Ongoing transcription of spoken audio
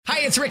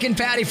it's Rick and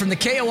Patty from the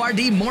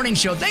KORD Morning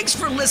Show. Thanks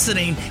for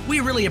listening.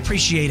 We really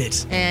appreciate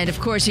it. And, of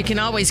course, you can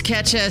always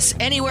catch us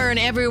anywhere and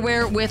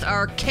everywhere with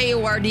our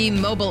KORD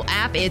mobile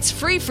app. It's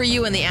free for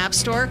you in the App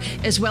Store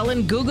as well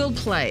in Google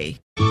Play.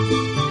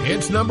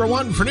 It's number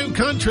one for New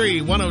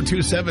Country,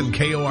 102.7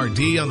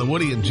 KORD on the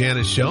Woody and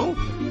Janice Show.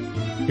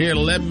 Here at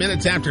 11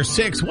 minutes after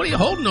 6. What are you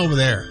holding over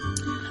there?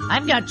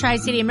 I've got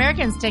Tri-City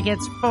Americans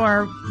tickets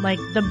for,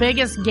 the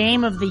biggest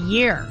game of the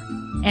year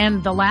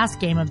and the last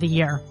game of the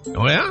year.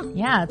 Oh, yeah?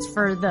 Yeah, it's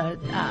for the,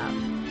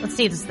 this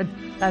is the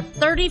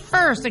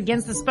 31st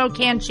against the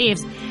Spokane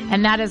Chiefs,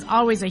 and that is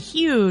always a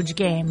huge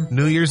game.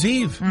 New Year's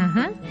Eve.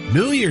 Mm-hmm.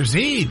 New Year's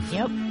Eve.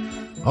 Yep.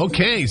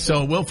 Okay,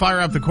 so we'll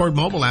fire up the KORD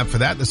mobile app for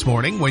that this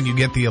morning when you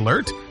get the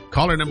alert.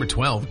 Caller number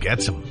 12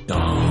 gets them.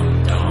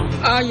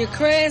 Are you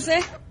crazy?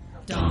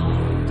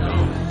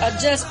 Or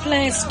just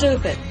plain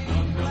stupid?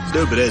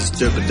 Stupid as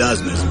stupid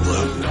does, Miss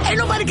Blue. Ain't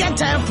nobody got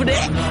time for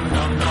that.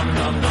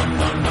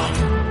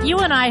 You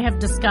and I have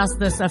discussed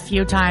this a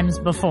few times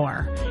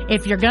before.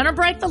 If you're going to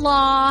break the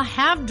law,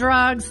 have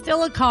drugs,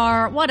 steal a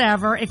car,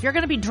 whatever, if you're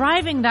going to be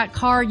driving that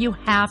car, you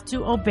have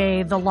to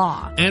obey the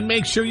law. And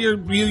make sure you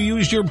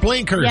use your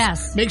blinkers.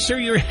 Yes. Make sure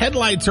your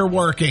headlights are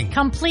working.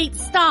 Complete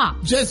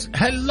stop. Just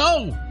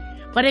hello.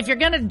 But if you're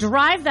going to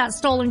drive that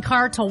stolen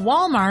car to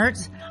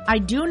Walmart, I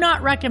do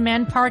not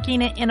recommend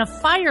parking it in a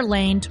fire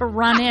lane to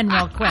run in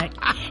real quick.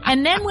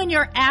 And then when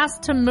you're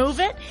asked to move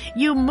it,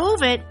 you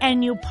move it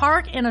and you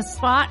park in a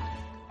spot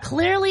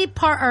clearly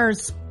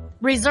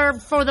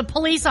reserved for the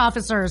police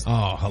officers.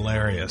 Oh,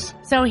 hilarious.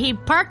 So he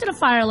parked in a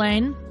fire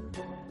lane,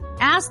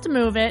 asked to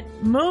move it,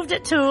 moved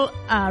it to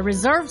a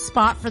reserved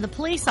spot for the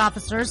police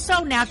officers.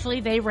 So naturally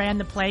they ran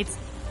the plates.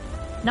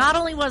 Not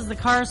only was the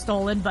car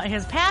stolen, but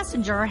his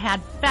passenger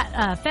had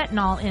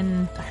fentanyl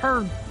in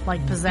her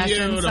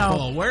possession. Beautiful.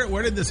 So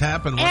Where did this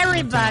happen?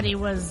 Everybody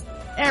was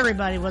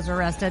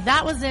arrested.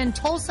 That was in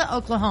Tulsa,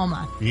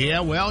 Oklahoma.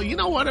 Yeah, well, you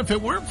know what? If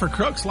it weren't for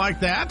crooks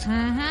like that,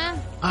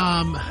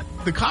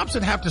 the cops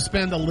would have to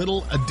spend a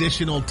little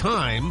additional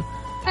time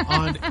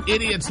on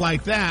idiots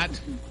like that.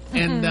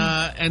 And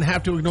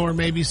have to ignore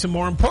maybe some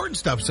more important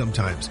stuff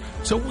sometimes.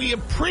 So we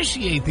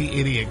appreciate the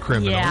idiot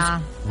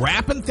criminals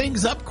wrapping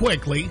things up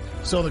quickly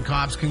so the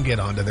cops can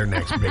get on to their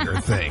next bigger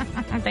thing.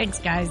 Thanks,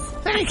 guys.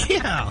 Thank you.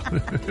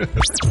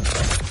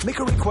 Make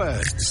a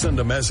request. Send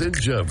a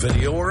message, a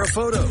video, or a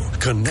photo.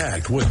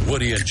 Connect with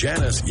Woody and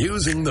Janice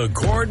using the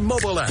KORD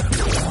mobile app.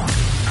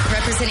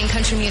 Representing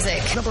country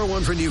music. Number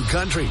one for New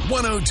Country,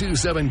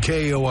 102.7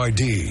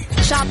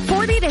 KORD. Shop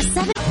 40 to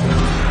 70.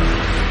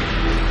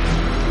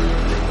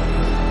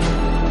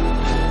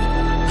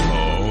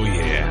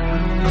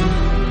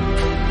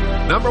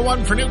 Number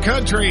one for New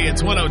Country,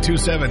 it's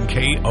 102.7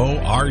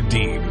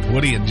 KORD with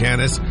Woody and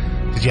Janice.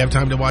 Did you have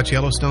time to watch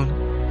Yellowstone?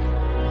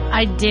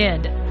 I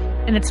did.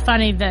 And it's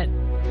funny that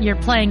you're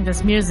playing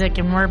this music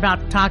and we're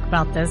about to talk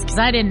about this because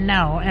I didn't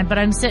know. But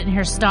I'm sitting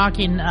here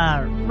stalking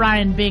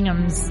Ryan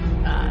Bingham's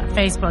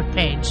Facebook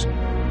page.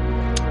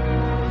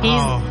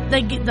 He's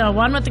the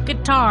one with the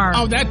guitar.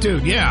 Oh, that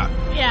dude, yeah.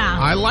 Yeah.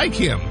 I like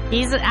him.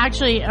 He's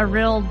actually a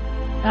real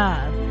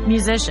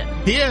musician.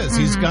 He is.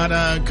 He's got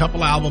a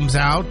couple albums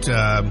out.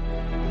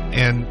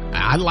 And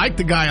I like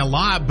the guy a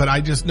lot, but I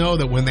just know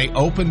that when they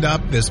opened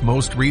up this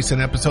most recent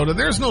episode,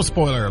 there's no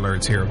spoiler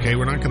alerts here, okay?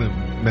 We're not going to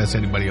mess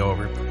anybody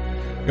over.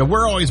 You know,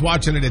 we're always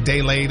watching it a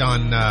day late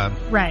on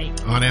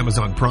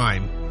Amazon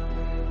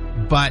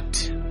Prime.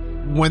 But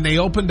when they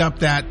opened up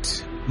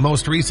that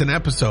most recent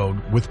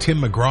episode with Tim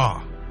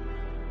McGraw,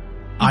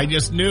 I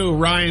just knew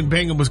Ryan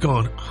Bingham was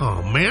going,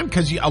 oh, man,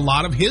 because a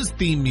lot of his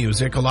theme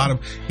music, a lot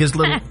of his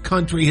little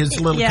country, his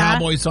little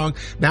cowboy song.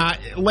 Now,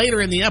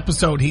 later in the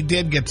episode, he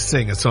did get to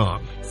sing a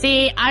song.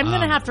 See, I'm going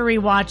to have to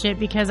rewatch it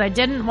because I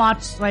didn't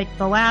watch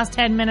the last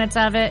 10 minutes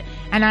of it,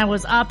 and I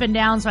was up and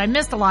down, so I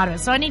missed a lot of it.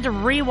 So I need to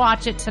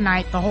rewatch it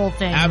tonight, the whole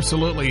thing.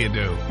 Absolutely you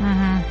do.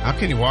 Mm-hmm. How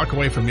can you walk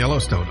away from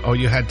Yellowstone? Oh,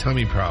 you had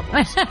tummy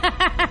problems.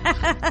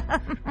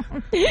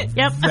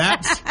 Yep.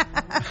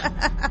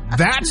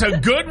 That's a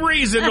good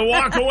reason to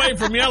walk away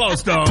from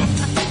Yellowstone.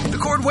 The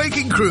KORD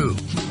Waking Crew.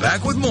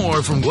 Back with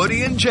more from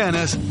Woody and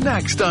Janice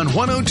next on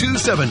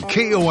 102.7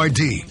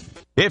 KORD.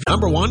 If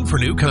number one for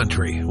New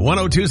Country,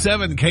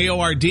 102.7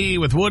 KORD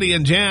with Woody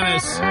and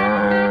Janice. We're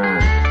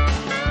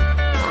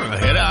going to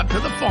head out to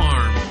the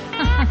farm.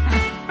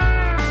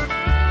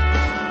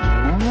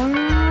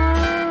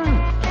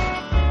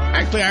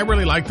 Actually, I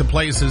really like the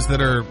places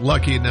that are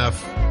lucky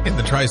enough in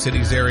the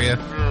Tri-Cities area.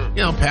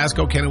 You know,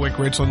 Pasco, Kennewick,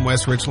 Richland,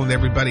 West Richland,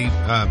 everybody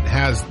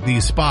has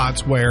these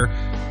spots where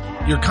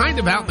you're kind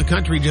of out in the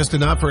country just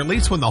enough, or at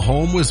least when the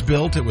home was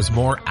built, it was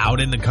more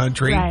out in the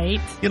country. Right.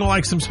 You know,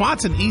 like some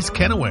spots in East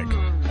Kennewick.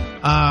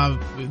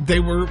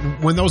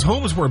 When those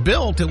homes were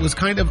built, it was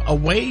kind of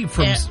away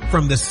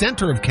from the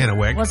center of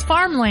Kennewick. It was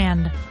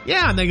farmland.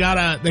 Yeah, and they got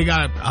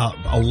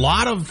a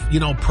lot of,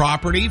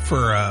 property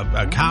for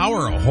a cow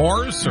or a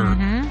horse or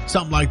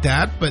something like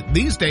that. But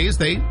these days,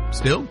 they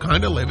still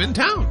kind of live in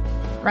town.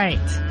 Right.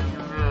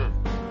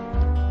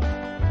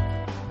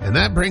 And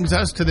that brings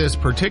us to this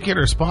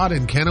particular spot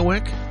in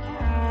Kennewick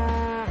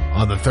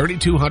on the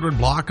 3200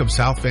 block of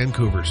South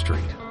Vancouver Street.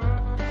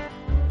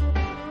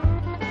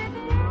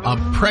 A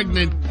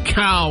pregnant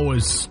cow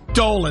was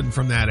stolen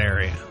from that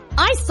area.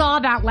 I saw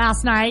that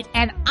last night,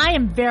 and I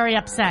am very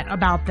upset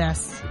about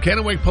this.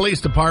 Kennewick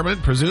Police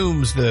Department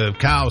presumes the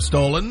cow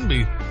stolen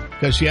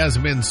because she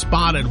hasn't been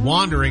spotted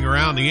wandering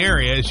around the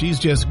area. She's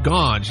just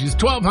gone. She's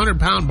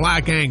 1,200-pound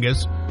Black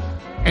Angus,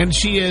 and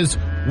she is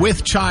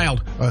with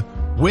child,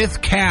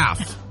 with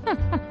calf.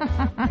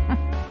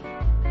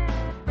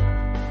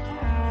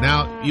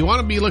 Now, you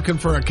want to be looking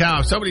for a cow.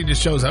 If somebody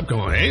just shows up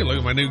going, hey, look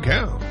at my new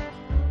cow.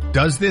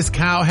 Does this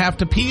cow have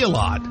to pee a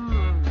lot?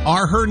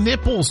 Are her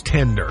nipples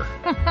tender?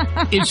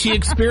 Is she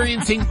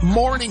experiencing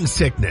morning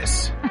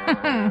sickness?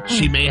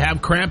 She may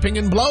have cramping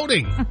and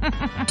bloating.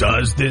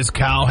 Does this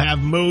cow have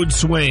mood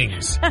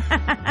swings?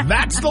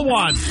 That's the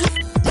one.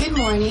 Good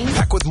morning.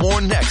 Back with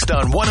more next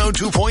on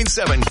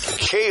 102.7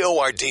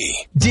 KORD.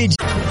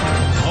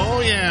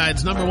 Oh, yeah,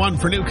 it's number one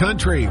for New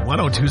Country,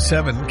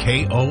 102.7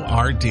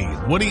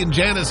 KORD. Woody and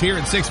Janice here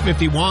at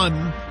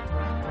 6:51.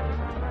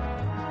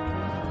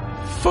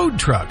 Food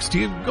trucks. Do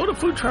you go to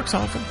food trucks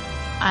often?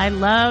 I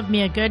love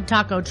me a good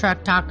taco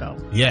truck taco.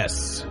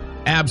 Yes,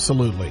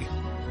 absolutely.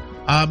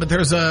 But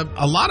there's a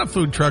lot of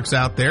food trucks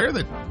out there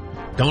that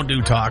don't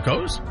do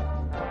tacos.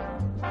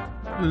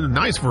 There's a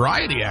nice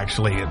variety,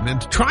 actually. And in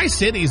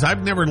Tri-Cities,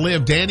 I've never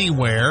lived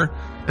anywhere.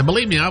 And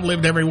believe me, I've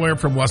lived everywhere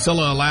from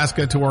Wasilla,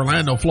 Alaska to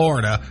Orlando,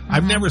 Florida.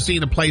 I've never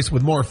seen a place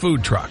with more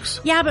food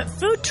trucks. Yeah, but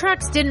food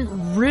trucks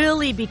didn't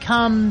really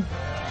become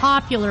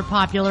popular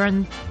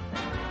and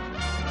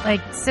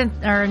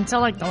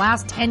until like the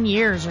last 10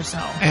 years or so.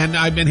 And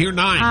I've been here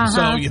 9,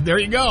 so there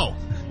you go.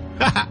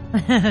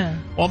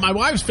 Well, my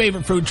wife's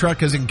favorite food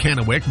truck is in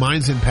Kennewick.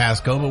 Mine's in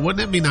Pasco, but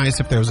wouldn't it be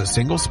nice if there was a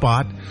single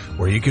spot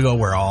where you could go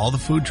where all the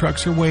food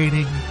trucks are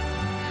waiting?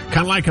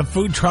 Kind of like a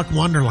food truck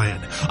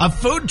wonderland. A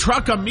food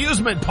truck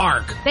amusement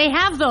park. They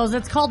have those.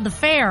 It's called the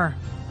Fair.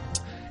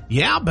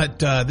 Yeah, but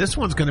this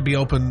one's going to be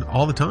open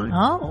all the time.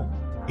 Oh.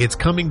 It's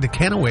coming to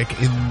Kennewick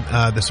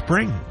in the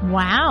spring.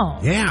 Wow.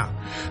 Yeah.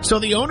 So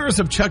the owners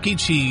of Chuck E.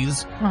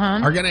 Cheese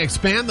are going to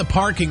expand the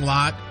parking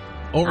lot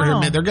over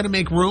here. They're going to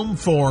make room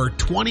for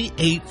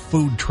 28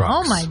 food trucks.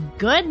 Oh, my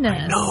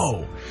goodness. I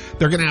know.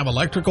 They're going to have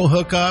electrical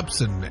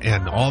hookups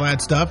and all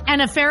that stuff.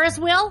 And a Ferris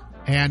wheel?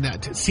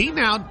 And see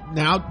now,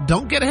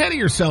 don't get ahead of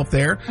yourself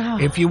there. Oh.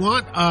 If you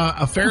want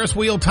a Ferris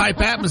wheel type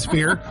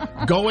atmosphere,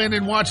 go in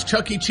and watch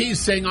Chuck E. Cheese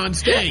sing on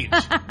stage.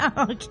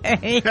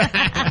 Okay.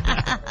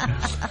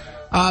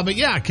 But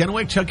yeah,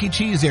 Kennewick Chuck E.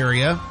 Cheese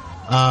area,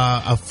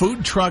 a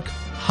food truck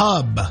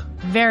hub.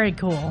 Very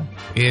cool.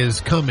 Is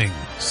coming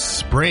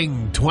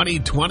spring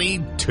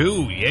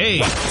 2022. Yay.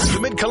 The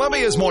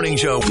Mid-Columbia's morning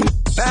show.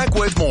 Back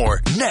with more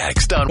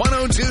next on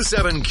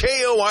 102.7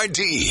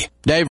 KORD.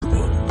 Dave.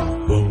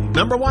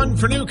 Number one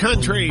for New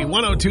Country,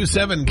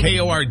 102.7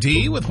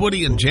 KORD with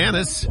Woody and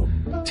Janice.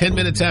 10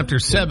 minutes after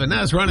 7.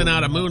 That's Running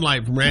Out of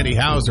Moonlight from Randy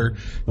Houser.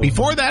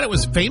 Before that, it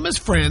was Famous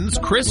Friends,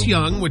 Chris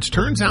Young, which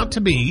turns out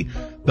to be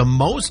the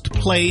most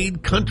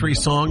played country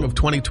song of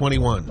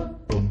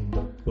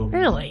 2021.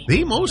 Really?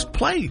 The most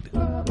played.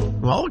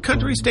 All the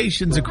country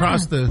stations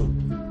across the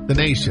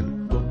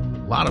nation.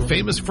 A lot of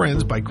Famous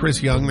Friends by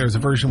Chris Young. There's a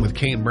version with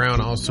Kane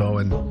Brown also.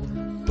 And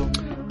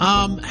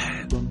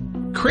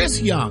Chris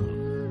Young.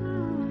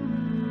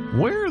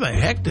 Where the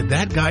heck did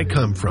that guy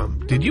come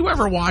from? Did you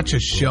ever watch a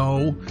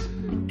show?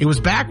 It was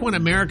back when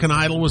American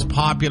Idol was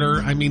popular.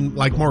 I mean,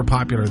 like more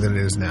popular than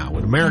it is now.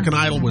 When American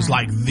Idol was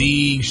like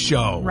the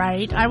show.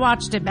 Right. I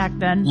watched it back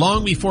then.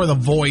 Long before The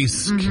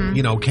Voice,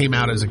 came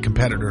out as a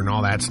competitor and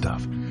all that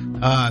stuff.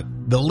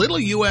 The Little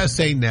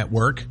USA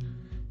Network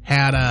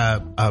had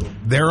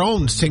their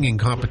own singing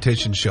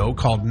competition show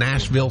called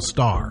Nashville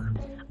Star.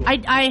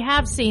 I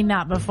have seen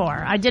that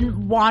before. I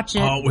didn't watch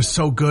it. Oh, it was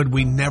so good.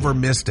 We never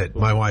missed it,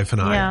 my wife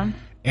and I. Yeah.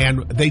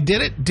 And they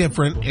did it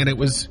different, and it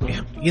was,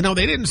 they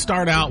didn't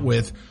start out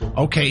with,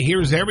 okay,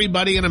 here's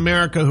everybody in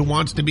America who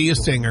wants to be a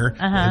singer,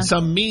 and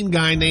some mean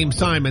guy named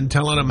Simon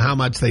telling them how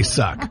much they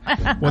suck.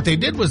 What they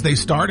did was they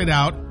started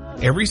out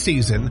every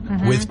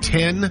season with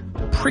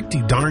 10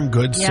 pretty darn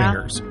good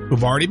singers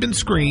who've already been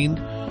screened.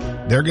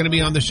 They're going to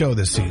be on the show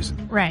this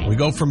season. Right. We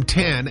go from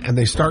 10, and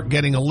they start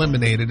getting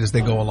eliminated as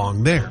they go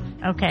along there.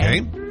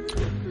 Okay?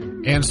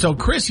 And so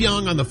Chris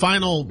Young on the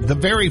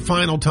very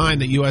final time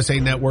that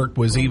USA Network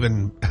was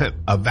even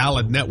a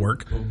valid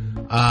network,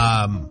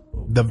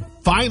 the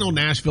final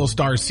Nashville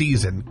Star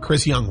season,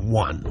 Chris Young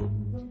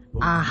won.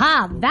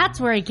 Aha, that's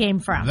where he came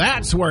from.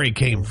 That's where he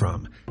came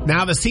from.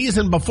 Now, the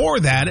season before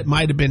that, it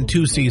might have been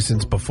 2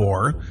 seasons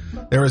before,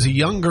 there was a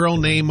young girl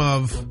named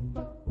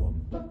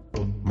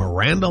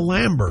Miranda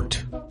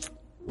Lambert.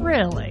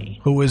 Really?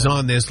 Who was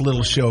on this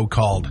little show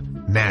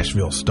called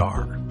Nashville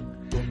Star.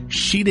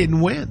 She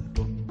didn't win.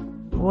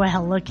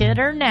 Well, look at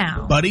her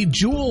now. Buddy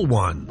Jewel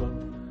won.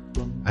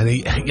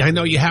 And I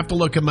know you have to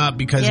look him up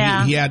because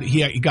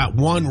he got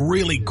one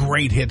really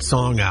great hit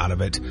song out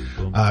of it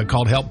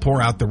called Help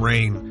Pour Out the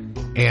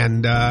Rain.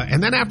 And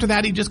then after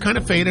that, he just kind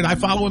of faded. I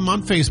follow him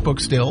on Facebook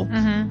still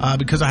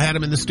because I had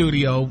him in the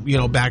studio,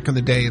 back in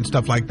the day and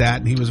stuff like that.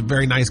 And he was a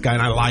very nice guy,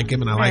 and I like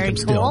him, and I like him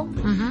still.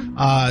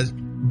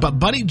 But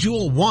Buddy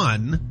Jewel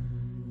won.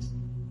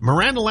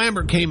 Miranda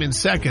Lambert came in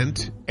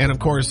second. And, of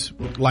course,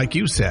 like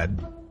you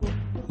said,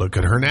 look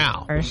at her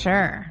now. For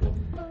sure.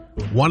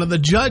 One of the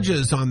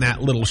judges on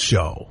that little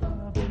show,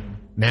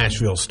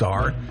 Nashville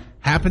Star,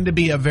 happened to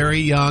be a very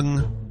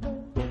young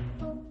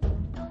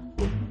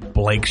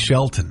Blake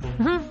Shelton.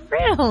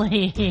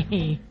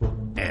 Really?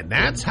 And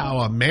that's how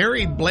a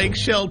married Blake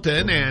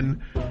Shelton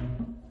and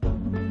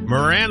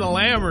Miranda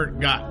Lambert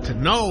got to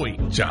know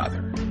each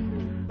other.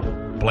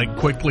 Blake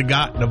quickly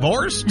got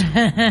divorced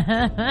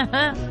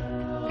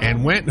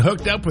and went and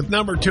hooked up with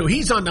number 2.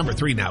 He's on number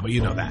 3 now, but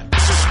you know that.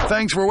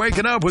 Thanks for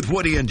waking up with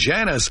Woody and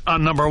Janice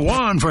on number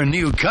 1 for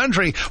New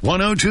Country,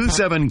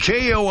 102.7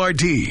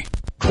 KORD.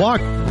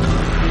 Clock.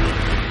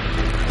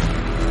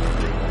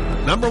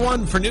 Number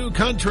 1 for New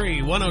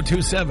Country,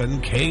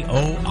 102.7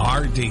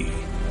 KORD.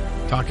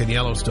 Talking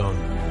Yellowstone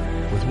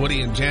with Woody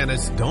and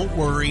Janice. Don't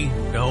worry,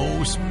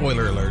 no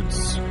spoiler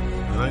alerts.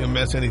 I'm not going to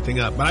mess anything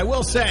up. But I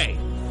will say,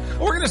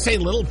 we're going to say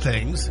little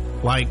things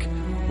like,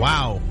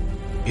 wow,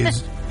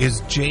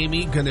 is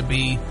Jamie going to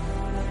be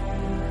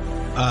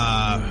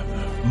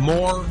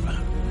more...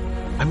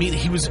 I mean,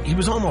 he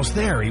was almost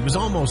there. He was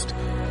almost,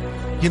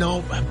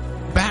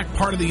 back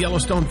part of the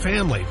Yellowstone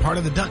family, part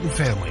of the Dutton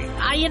family.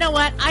 You know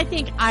what? I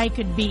think I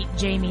could beat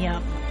Jamie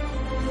up.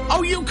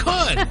 Oh, you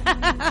could.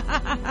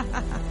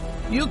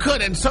 You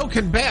could, and so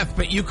can Beth,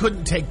 but you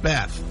couldn't take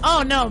Beth.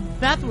 Oh, no.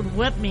 Beth would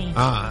whip me.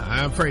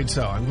 I'm afraid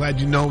so. I'm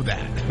glad you know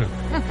that.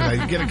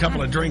 I get a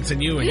couple of drinks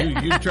in you,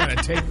 and you try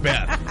to take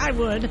Beth. I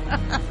would.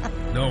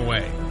 No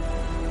way.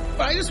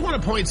 But I just want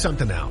to point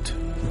something out,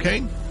 okay?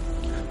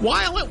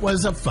 While it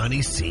was a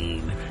funny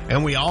scene,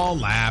 and we all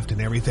laughed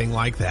and everything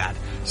like that,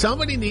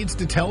 somebody needs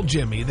to tell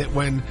Jimmy that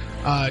when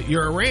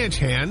you're a ranch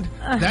hand,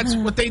 that's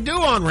what they do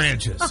on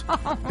ranches.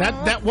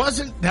 That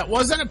wasn't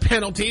a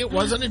penalty. It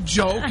wasn't a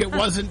joke. It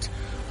wasn't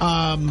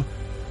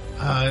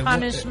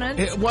punishment.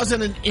 It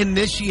wasn't an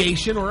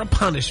initiation or a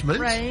punishment.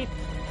 Right.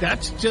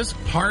 That's just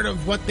part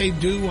of what they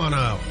do on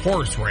a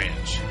horse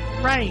ranch.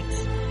 Right.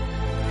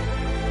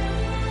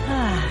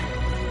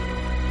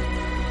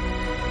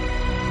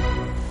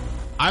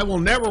 I will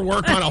never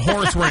work on a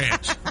horse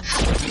ranch.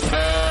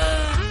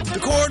 The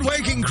Cord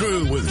Waking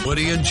Crew with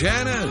Woody and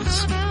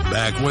Janice.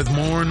 Back with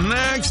more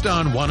next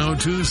on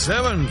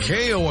 102.7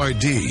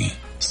 KORD.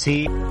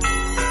 See.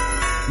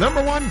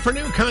 Number 1 for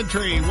New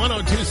Country,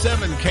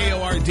 102.7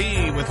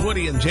 KORD with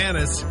Woody and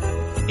Janice.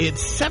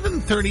 It's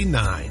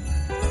 7:39.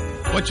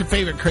 What's your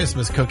favorite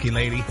Christmas cookie,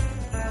 lady?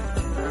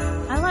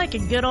 I like a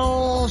good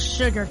old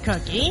sugar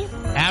cookie.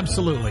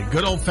 Absolutely.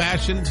 Good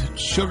old-fashioned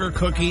sugar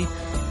cookie.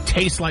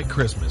 Tastes like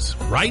Christmas,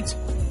 right?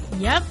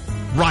 Yep.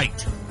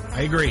 Right.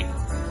 I agree.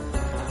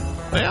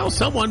 Well,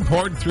 someone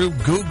poured through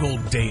Google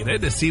data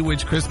to see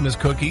which Christmas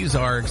cookies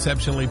are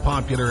exceptionally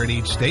popular in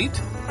each state.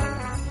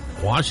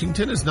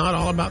 Washington is not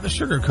all about the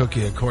sugar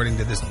cookie, according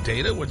to this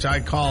data, which I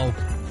call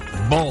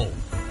bull.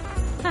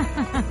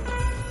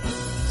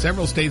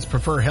 Several states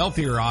prefer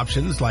healthier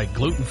options like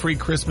gluten-free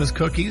Christmas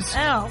cookies.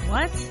 Oh,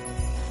 what?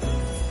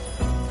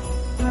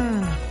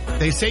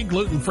 They say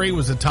gluten-free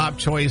was a top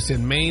choice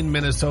in Maine,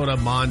 Minnesota,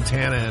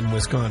 Montana, and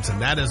Wisconsin.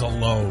 That is a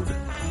load.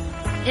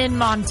 In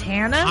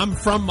Montana? I'm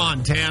from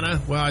Montana.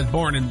 Well, I was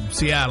born in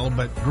Seattle,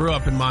 but grew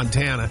up in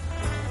Montana.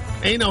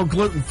 Ain't no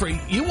gluten-free.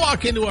 You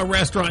walk into a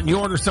restaurant and you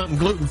order something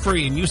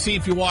gluten-free, and you see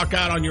if you walk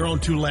out on your own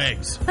 2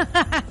 legs.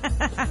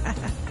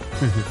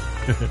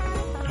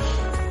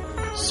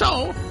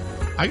 So,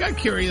 I got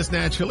curious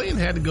naturally and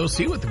had to go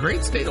see what the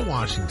great state of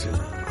Washington.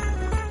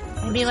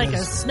 Maybe like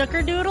a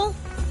snickerdoodle?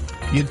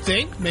 You'd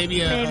think maybe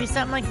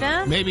something like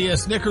that. Maybe a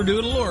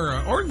snickerdoodle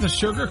or the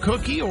sugar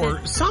cookie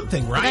or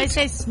something, right? Did I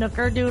say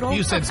snookerdoodle?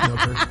 You said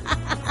snooker.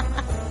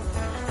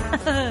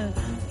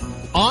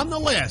 On the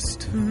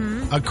list,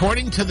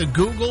 according to the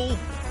Google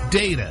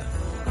data,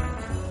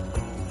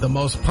 the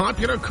most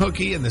popular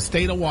cookie in the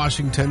state of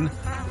Washington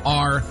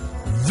are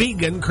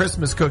vegan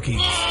Christmas cookies.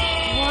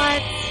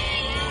 What?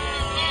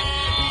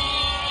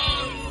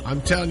 I'm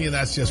telling you,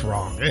 that's just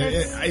wrong.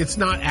 It's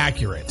not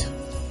accurate.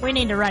 We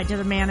need to write to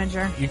the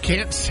manager. You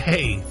can't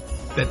say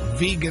that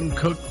vegan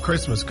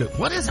Christmas cookie.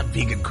 What is a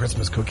vegan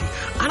Christmas cookie?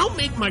 I don't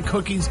make my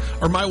cookies,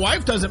 or my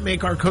wife doesn't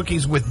make our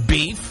cookies with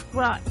beef.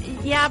 Well,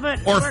 yeah, but...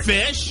 Or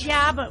fish.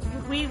 Yeah, but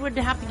we would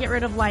have to get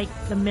rid of, like,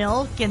 the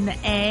milk and the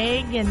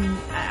egg, and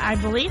I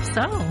believe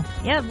so.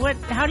 Yeah,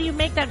 how do you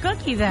make that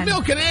cookie, then?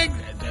 Milk and egg?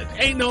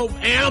 Ain't no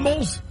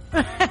animals.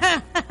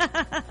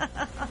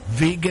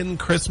 Vegan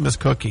Christmas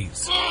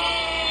cookies.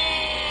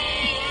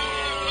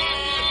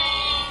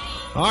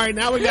 All right,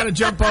 now we got to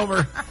jump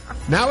over.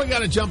 Now we got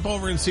to jump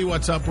over and see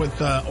what's up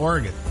with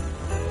Oregon.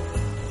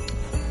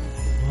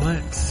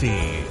 Let's see.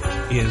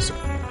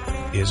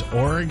 Is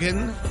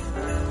Oregon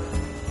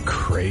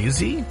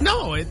crazy?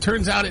 No, it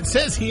turns out it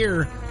says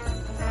here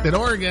that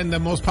Oregon, the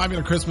most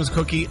popular Christmas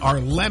cookie are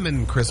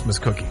lemon Christmas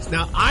cookies.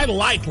 Now, I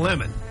like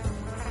lemon.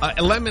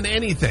 lemon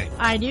anything.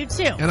 I do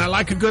too. And I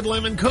like a good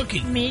lemon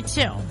cookie. Me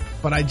too.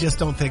 But I just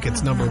don't think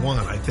it's number one.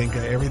 I think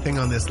everything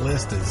on this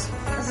list is...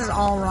 This is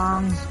all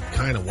wrong.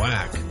 Kind of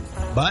whack.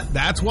 But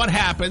that's what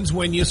happens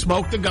when you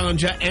smoke the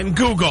ganja and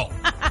Google.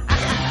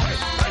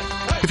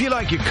 If you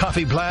like your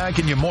coffee black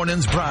and your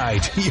mornings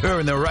bright, you're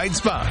in the right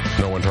spot.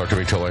 No one talk to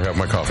me till I have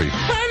my coffee.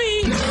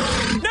 Honey!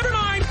 Never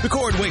mind! The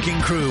Cord Waking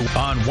Crew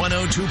on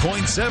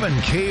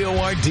 102.7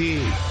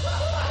 KORD.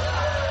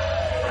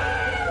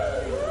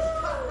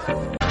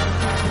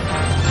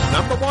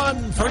 Number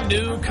one for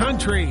New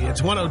Country.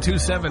 It's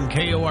 102.7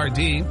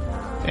 KORD.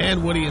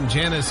 And Woody and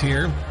Janice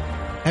here.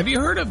 Have you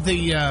heard of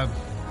the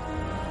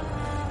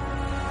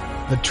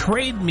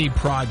Trade Me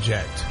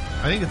Project?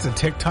 I think it's a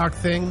TikTok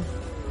thing.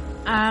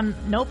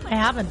 Nope, I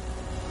haven't.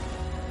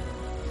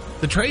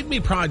 The Trade Me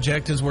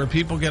Project is where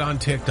people get on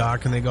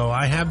TikTok and they go,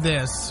 I have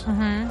this.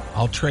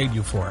 I'll trade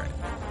you for it.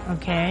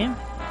 Okay.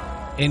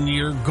 And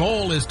your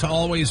goal is to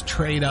always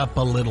trade up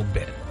a little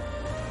bit.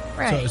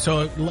 Right.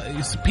 So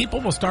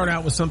people will start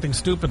out with something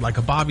stupid like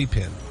a bobby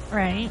pin.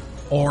 Right.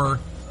 Or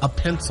a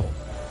pencil.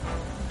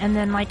 And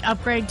then like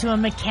upgrade to a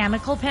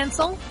mechanical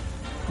pencil?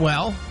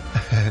 Well,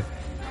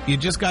 you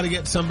just got to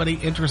get somebody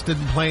interested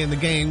in playing the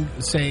game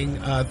saying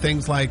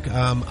things like,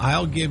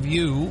 I'll give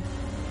you,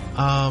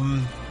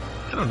 I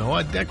don't know,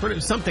 a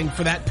decorative something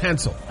for that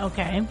pencil.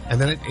 Okay.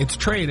 And then it's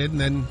traded, and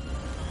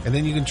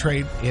then you can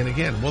trade in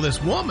again. Well, this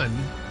woman,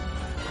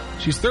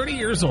 she's 30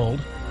 years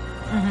old.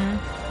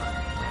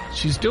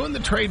 She's doing the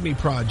Trade Me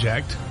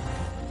Project,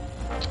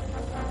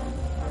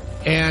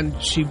 and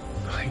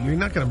you're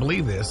not going to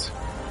believe this,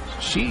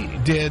 she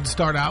did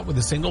start out with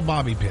a single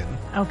bobby pin.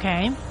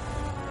 Okay.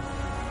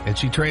 And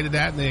she traded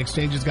that, and the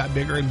exchanges got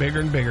bigger and bigger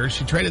and bigger.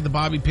 She traded the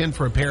bobby pin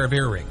for a pair of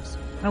earrings.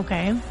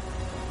 Okay.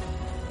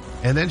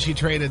 And then she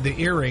traded the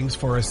earrings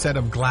for a set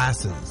of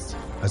glasses,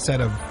 a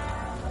set of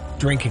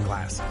drinking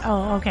glasses.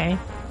 Oh, okay.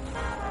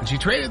 And she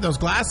traded those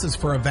glasses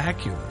for a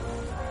vacuum.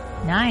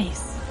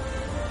 Nice.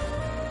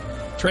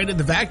 Traded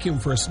the vacuum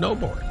for a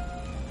snowboard.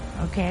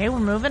 Okay, we're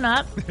moving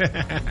up.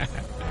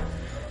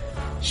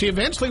 She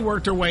eventually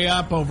worked her way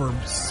up over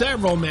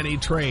many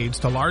trades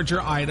to larger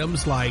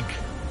items like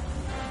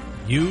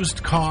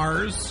used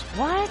cars.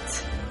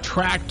 What?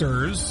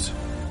 Tractors.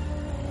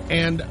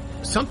 And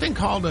something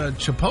called a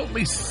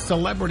Chipotle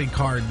celebrity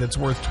card that's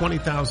worth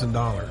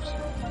 $20,000.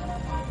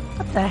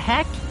 What the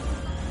heck?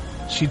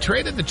 She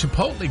traded the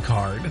Chipotle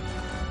card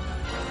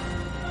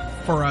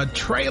for a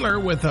trailer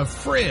with a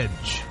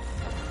fridge.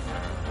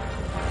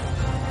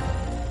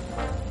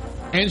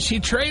 And she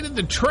traded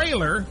the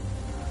trailer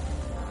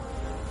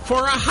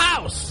for a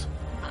house.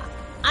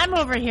 I'm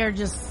over here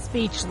just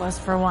speechless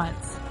for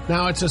once.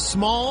 Now, it's a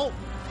small,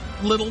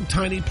 little,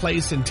 tiny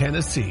place in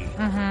Tennessee,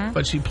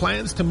 but she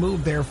plans to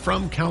move there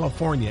from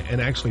California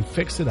and actually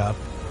fix it up.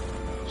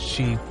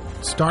 She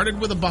started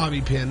with a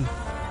bobby pin,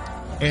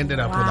 ended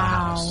up with a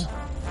house.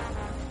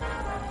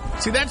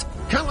 See, that's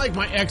kind of like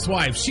my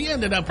ex-wife. She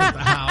ended up with the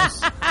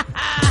house.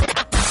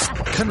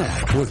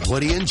 Connect with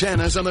Woody and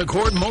Janice on the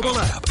Cord mobile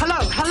app.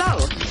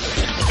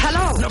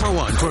 Hello. Number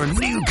one for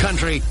New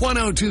Country,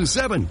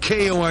 102.7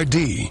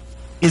 KORD.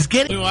 Is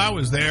getting... Well, I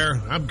was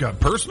there. I've got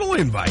personal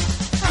invite.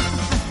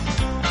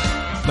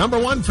 Number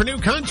one for New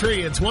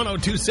Country, it's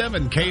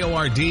 102.7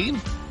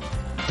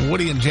 KORD.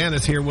 Woody and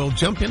Janice here. We'll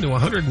jump into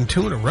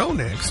 102 in a row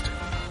next.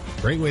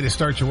 Great way to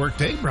start your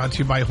workday. Brought to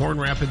you by Horn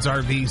Rapids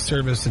RV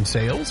Service and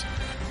Sales.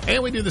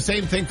 And we do the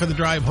same thing for the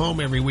drive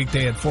home every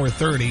weekday at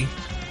 4:30.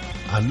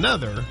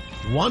 Another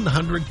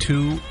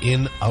 102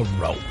 in a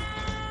row.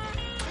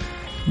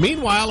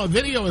 Meanwhile, a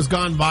video has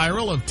gone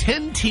viral of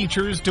 10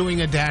 teachers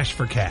doing a dash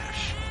for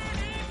cash.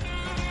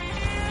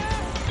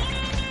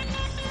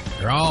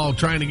 They're all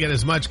trying to get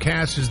as much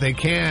cash as they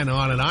can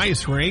on an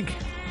ice rink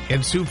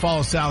in Sioux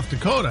Falls, South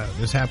Dakota.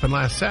 This happened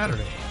last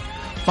Saturday.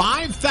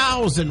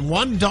 5,000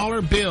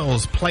 $1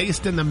 bills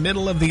placed in the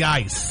middle of the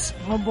ice.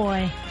 Oh,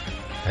 boy.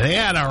 And they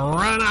had to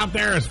run out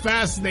there as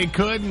fast as they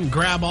could and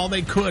grab all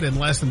they could in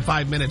less than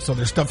 5 minutes. So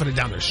they're stuffing it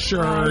down their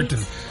shirt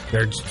and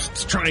they're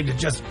just trying to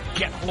just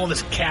get all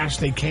this cash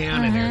they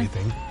can and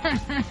everything.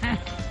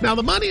 Now,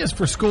 the money is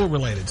for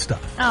school-related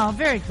stuff. Oh,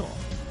 very cool.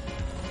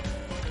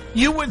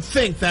 You would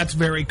think that's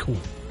very cool.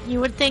 You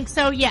would think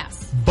so,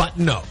 yes. But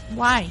no.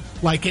 Why?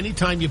 Like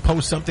anytime you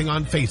post something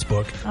on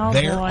Facebook,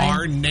 there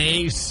are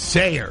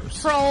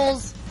naysayers.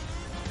 Trolls.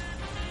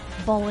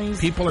 Bullies.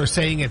 People are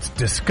saying it's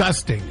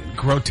disgusting and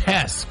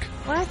grotesque.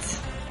 What?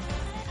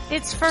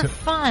 It's for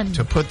fun.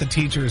 To put the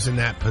teachers in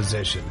that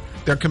position.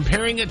 They're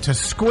comparing it to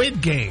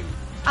Squid Game.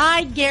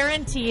 I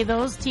guarantee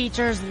those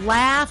teachers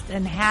laughed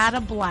and had a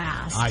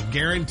blast. I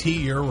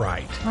guarantee you're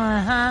right.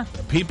 Uh-huh.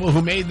 The people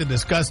who made the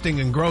disgusting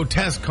and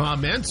grotesque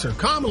comments are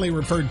commonly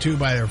referred to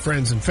by their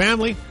friends and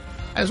family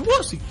as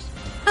wussies.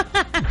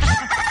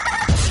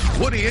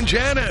 Woody and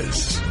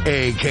Janice,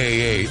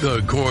 a.k.a.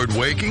 the Cord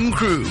Waking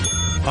Crew,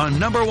 on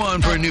number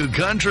one for New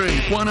Country,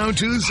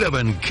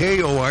 102.7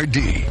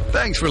 KORD.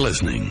 Thanks for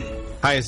listening.